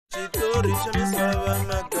Chitori chamisava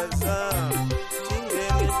magaza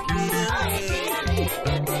chingeni Giyani.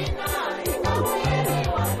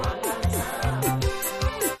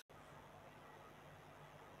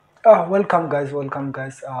 Welcome guys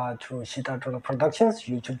to Shita Productions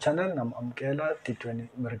YouTube channel. I'm Kela T20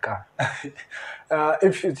 America.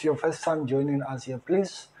 If it's your first time joining us here,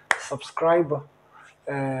 please subscribe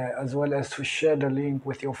as well as to share the link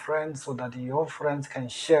with your friends so that your friends can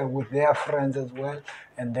share with their friends as well,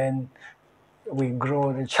 and then we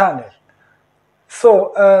grow the channel.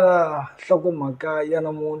 So, Hlokomaka ya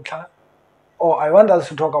namuntlha, I want us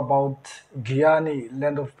to talk about Giyani,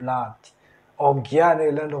 Land of Blood, or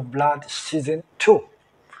Giyani, Land of Blood Season 2.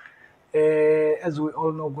 As we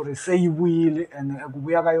all know, kuri se yi vuyile and ku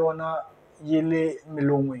vuya ka yona yi le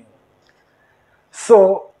milon'wini.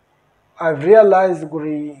 So I've realized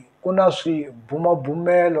kuri ku na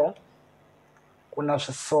swibumabumelo, ku na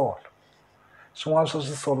swisolo. Swin'wana swa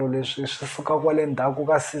swisolo leswi swi suka kwale ndzhaku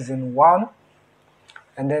ka season 1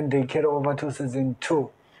 and then they carry over to season 2.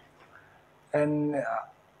 And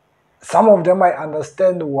some of them I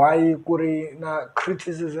understand why kuri na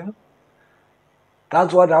criticism.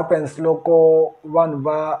 That's what happens loko vanhu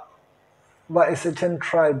va a certain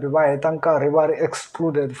tribe va heta nkarhi va ri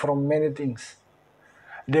excluded from many things.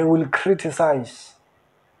 They will criticize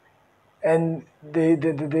and they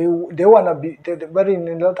wanna be va ri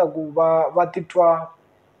ni lota ku va titwa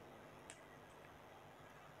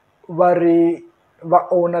va ri va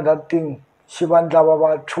owner that thing xi va endla va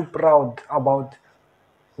va too proud about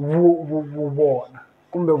vona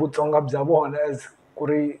kumbe vutsonga bya vona as ku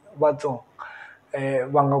ri vatsonga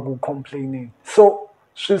va nga ku complaining. So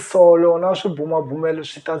swisolo na swibumabumelo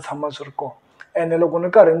swi ta tshama swi ri kona, ene loko ni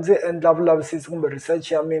karhi ndzi endla vulavisisi kumbe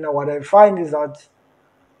research ya mina, what I find is that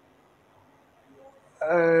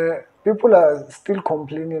people are still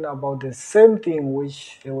complaining about the same thing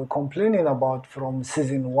which they were complaining about from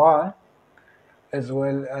season 1 as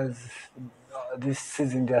well as this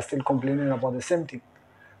season. They are still complaining about the same thing.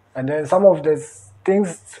 And then some of the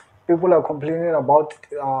things people are complaining about,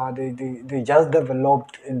 they just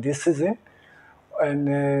developed in this season.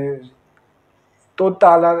 And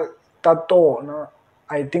total tato,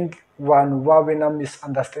 I think one were a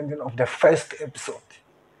misunderstanding of the first episode.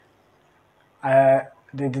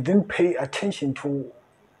 They didn't pay attention to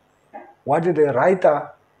what the writer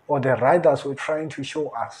or the writers were trying to show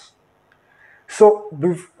us. So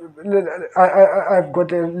I've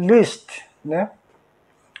got a list,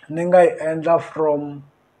 ninga endla from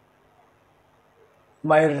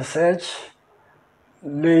my research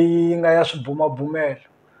leyi nga ya swibumabumelo.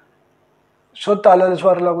 Swo tala leswi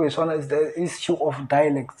va rilaka hi swona is the issue of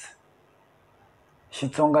dialects,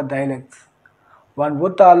 Xitsonga dialects. Vanhu vo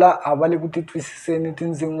tala a va le ku titwisiseni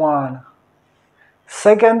tindzimana.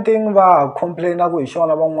 Second thing va complainaka hi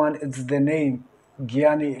xona van'wana, it's the name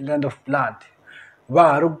Giyani, Land of Blood. Va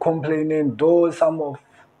ha ri ku complaining, though some of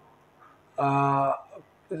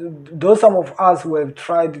us who have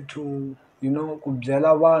tried to, ku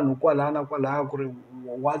byela vanhu kwalaha na kwalaha ku ri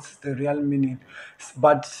what's the real meaning,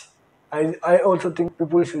 but I also think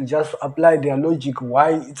people should just apply their logic why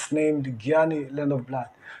it's named Giyani, Land of Blood.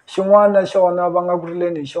 Xin'wana na xona va nga ku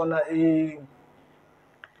rileni hi xona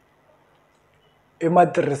i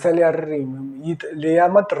matirhiselo ya ririmi. Leya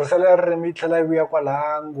matirhiselo ya ririmi yi tlhela yi vuya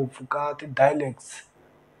kwalaha ngopfu ka ti-dialects,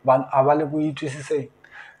 vanhu a va le ku yi twisiseni.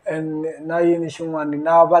 And na yini xin'wana,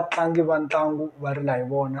 na vatlangi va ntlangu va rila hi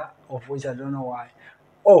vona, of which I don't know why.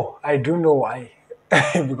 Oh, I do know why.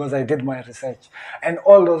 Because I did my research and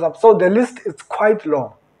all those up. So the list is quite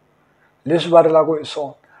long. Leswi va rilaka hi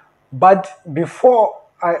swona. But before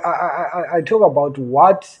I talk about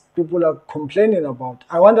what people are complaining about,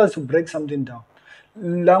 I want us to break something down.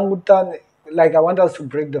 Like I want us to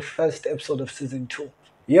break the first episode of season 2.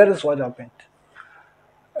 Here is what happened.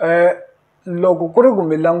 Loko ku ri ku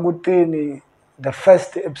mi languteni the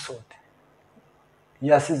first episode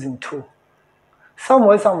ya season 2,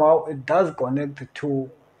 somehow it does connect to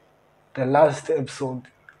the last episode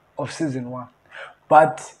of season 1.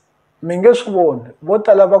 But mi nge swi voni, vo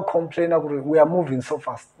tala va complain ku ri we are moving so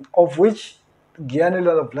fast, of which Giyani,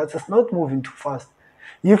 Land of Blood is not moving too fast.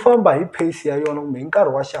 Yi famba hi pace ya yona kumbe hi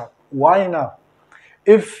nkarhi wa xap. Why now?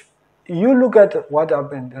 If you look at what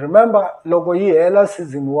happened, remember loko yi hela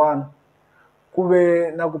season 1 ku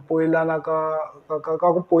ve na ku poyelana ka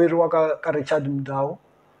ku poyeriwa ka Richard Mdawu,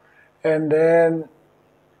 and then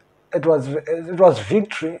it was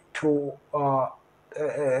victory to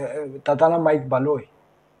tatana Mike Baloyi.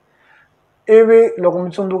 Ivi loko mi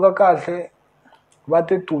tsundzuka kahle, va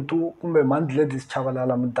te Tutu kumbe Mandla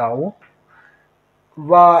Chabalala Mdawu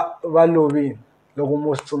va lovile. loko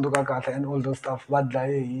mo swi tsundzuka kahle and all those stuff va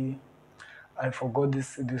dlaye hi I forgot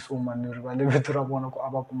this woman ni rivale vito ra vona ku a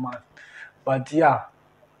va ku mani but yeah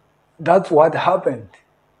that's what happened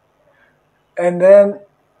and then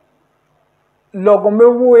loko mi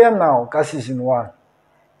vuya now ka season 1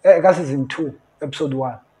 ka season 2 episode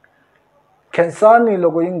 1 Khensani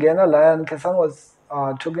loko yi nghena layani Khensani was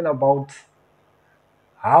talking about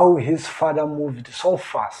how his father moved so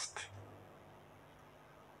fast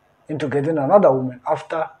into getting another woman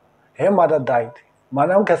after her mother died.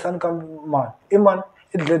 Manam Khensani kam man, iman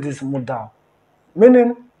it Gladys Mudau.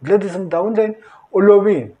 Meaning Gladys Mudau then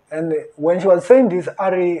Ulovin. And when she was saying this,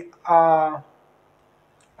 Ari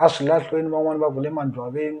Asulatlwen one ba gulema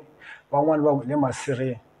ndwabeni, one ba gulema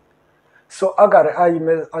sire. So agar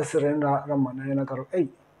ayime asire na ramana yana karo, hey,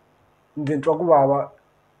 ndintwa ku baba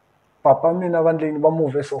papa mina vandleni ba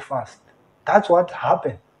move so fast. That's what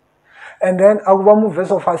happened. And then Agba move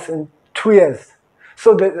so fast in 2 years.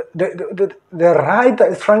 So the writer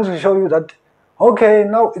is trying to show you that okay,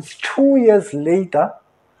 now it's 2 years later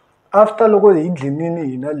after logo the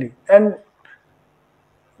Indlinini and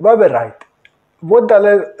Babe right. What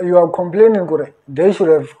you are complaining, they should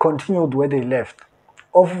have continued where they left.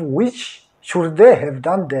 Of which should they have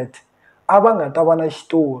done that? Abanga tabana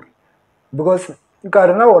story. Because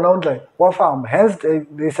Karina was like wa farm. Hence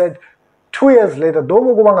they said 2 years later,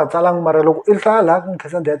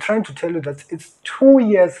 they're trying to tell you that it's 2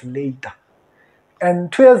 years later.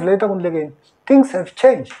 And 2 years later, again, things have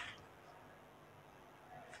changed.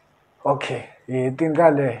 Okay,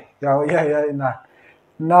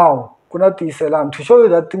 now, kuna Tiselan, to show you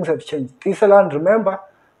that things have changed. Tiselan, remember,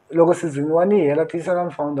 logo season 1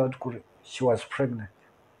 Tiselan found out she was pregnant.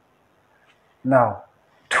 Now,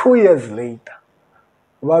 2 years later,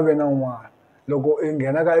 logo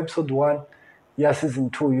ingena episode 1 ya season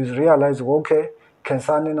 2 you realize okay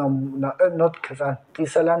Khensani not Khensani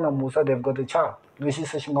Tiselan na Musa they've got a child lexi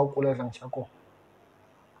se xi nga kula lang chako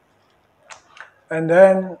and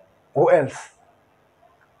then who else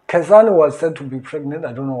Khensani was said to be pregnant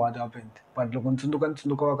I don't know what happened but loko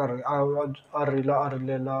ntsundzuka wa karhi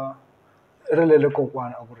a rilele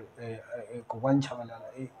kokwana a ku ri kokwana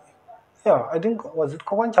Chabalala yeah I think was it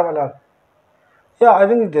kokwana Chabalala yeah I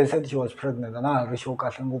think they said she was pregnant and I show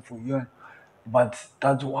kahle ngopfu but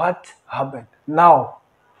that's what happened now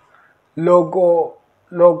logo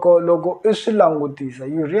is langutisa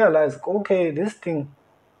you realize okay this thing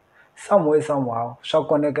somewhere somehow swa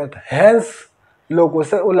connected hence logo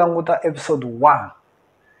se u languta episode 1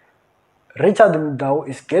 Richard Mdau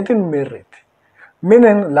is getting married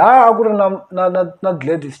meaning la a ku ri na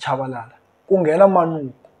Gladys Chabalala ku nghena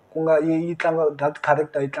Manuku ku nga yi tlanga that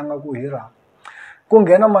character yi tlanga ku hira ku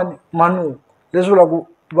nghena Manuku leswi vulaku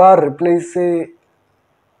va replace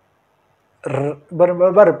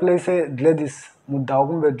va replace Gladys Mudau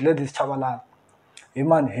kumbe Gladys Chabalala hi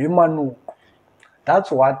Manuku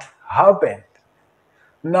that's what happened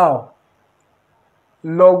now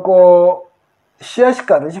loko xi ya xi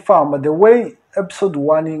karhi xi famba the way episode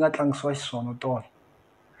 1 yi nga tlangisiwa xiswona tona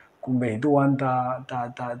kumbe hi ti 1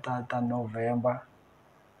 ta November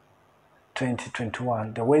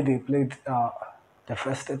 2021 the way they played the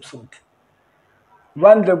first episode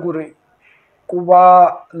vandle ku ri ku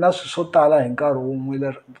va na swilo swo tala hi nkarhi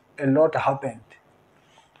wun'we a lot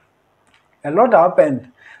happened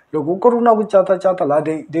loko ku ri na ku chatachata laha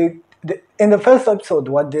they in the first episode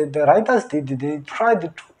what the writers did they tried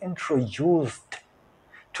to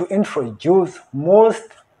introduce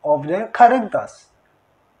most of the characters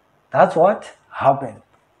that's what happened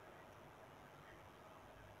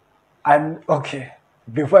and okay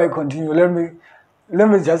before I continue let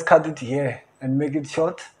me just cut it here and make it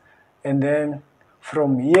short and then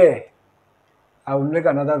from here I will make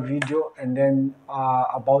another video and then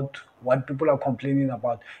about what people are complaining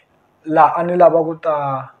about. La anila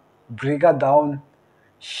baguta break it down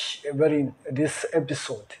very this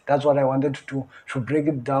episode. That's what I wanted to do to break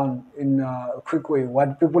it down in a quick way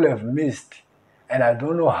what people have missed, and I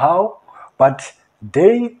don't know how, but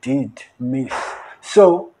they did miss.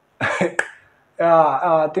 So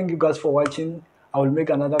thank you guys for watching. I will make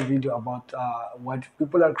another video about what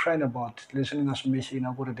people are crying about. Listening as machine,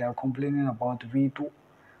 they are complaining about V2.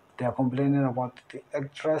 They are complaining about the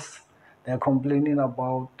actress. They are complaining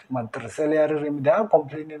about Matriseliarim. They are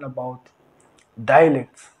complaining about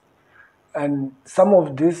dialects. And some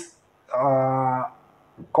of these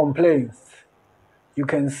complaints, you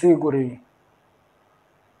can see very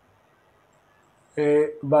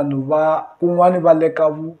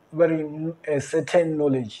a certain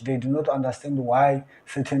knowledge. They do not understand why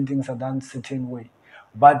certain things are done certain way.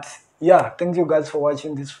 But yeah, thank you guys for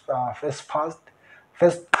watching this first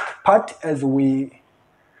part as we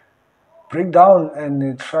break down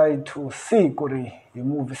and try to see kuri hi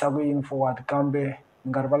movie sa ku yini forward kambe mi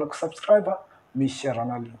nga rivala ku subscribe mi share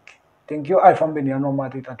na link. Thank you. I fambeni ya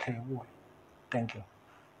nomati ta tlhe hi vuya. Thank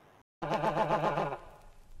you.